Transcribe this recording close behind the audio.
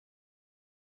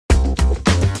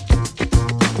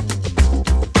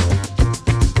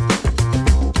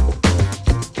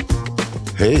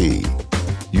Hey,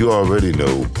 you already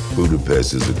know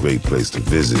Budapest is a great place to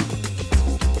visit.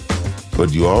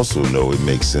 But you also know it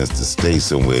makes sense to stay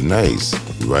somewhere nice,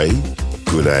 right?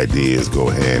 Good ideas go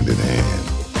hand in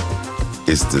hand.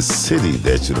 It's the city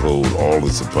that should hold all the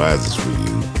surprises for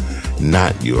you,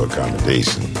 not your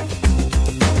accommodation.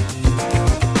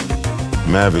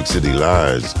 Maverick City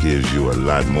Lodge gives you a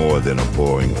lot more than a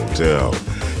boring hotel,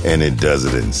 and it does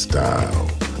it in style.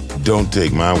 Don't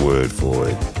take my word for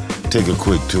it. Take a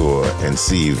quick tour and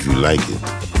see if you like it.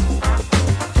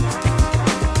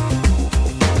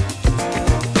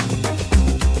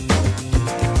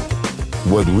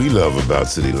 What we love about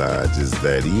City Lodge is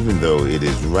that even though it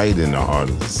is right in the heart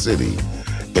of the city,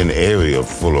 an area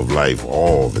full of life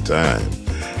all the time,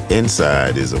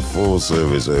 inside is a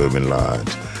full-service urban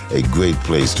lodge, a great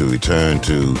place to return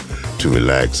to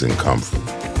relax in comfort.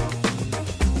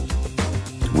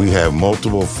 We have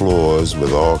multiple floors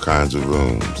with all kinds of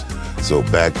rooms, so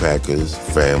backpackers,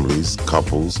 families,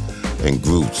 couples, and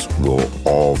groups will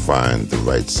all find the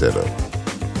right setup.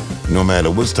 No matter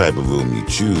which type of room you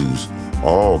choose,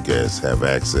 all guests have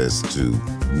access to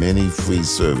many free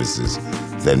services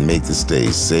that make the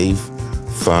stay safe,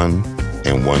 fun,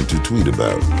 and one to tweet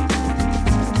about.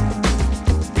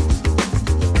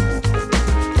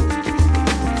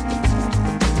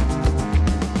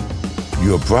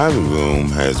 Your private room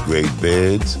has great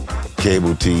beds,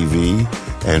 cable TV,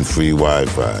 and free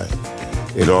Wi-Fi.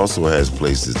 It also has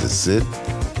places to sit,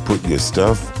 put your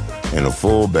stuff, and a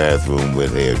full bathroom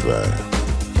with hair dryer.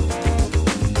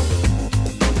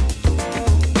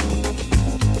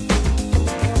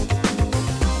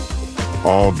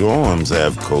 All dorms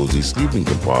have cozy sleeping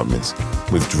compartments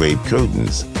with draped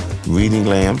curtains, reading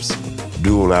lamps,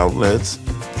 dual outlets,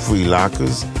 free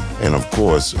lockers, and of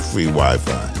course, free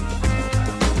Wi-Fi.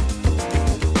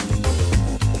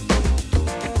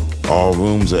 All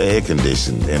rooms are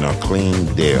air-conditioned and are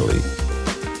cleaned daily.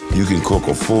 You can cook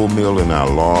a full meal in our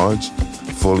large,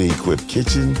 fully equipped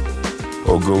kitchen,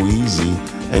 or go easy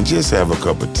and just have a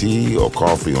cup of tea or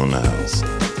coffee on the house.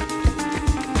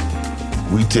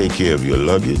 We take care of your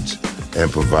luggage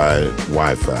and provide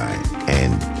Wi-Fi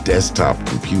and desktop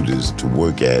computers to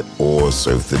work at or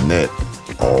surf the net,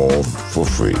 all for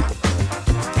free.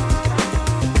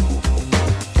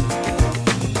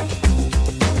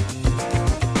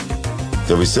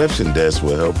 The reception desk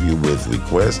will help you with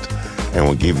requests and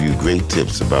will give you great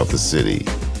tips about the city,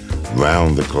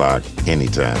 round the clock,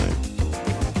 anytime.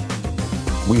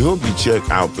 We hope you check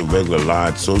out the regular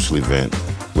lodge social event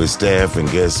where staff and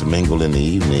guests mingle in the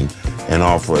evening and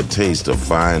offer a taste of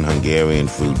fine Hungarian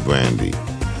fruit brandy.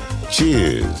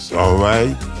 Cheers, all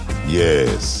right?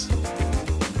 Yes.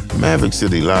 Maverick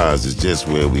City Lodge is just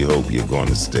where we hope you're going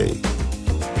to stay.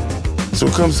 So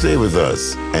come stay with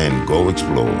us and go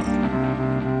explore.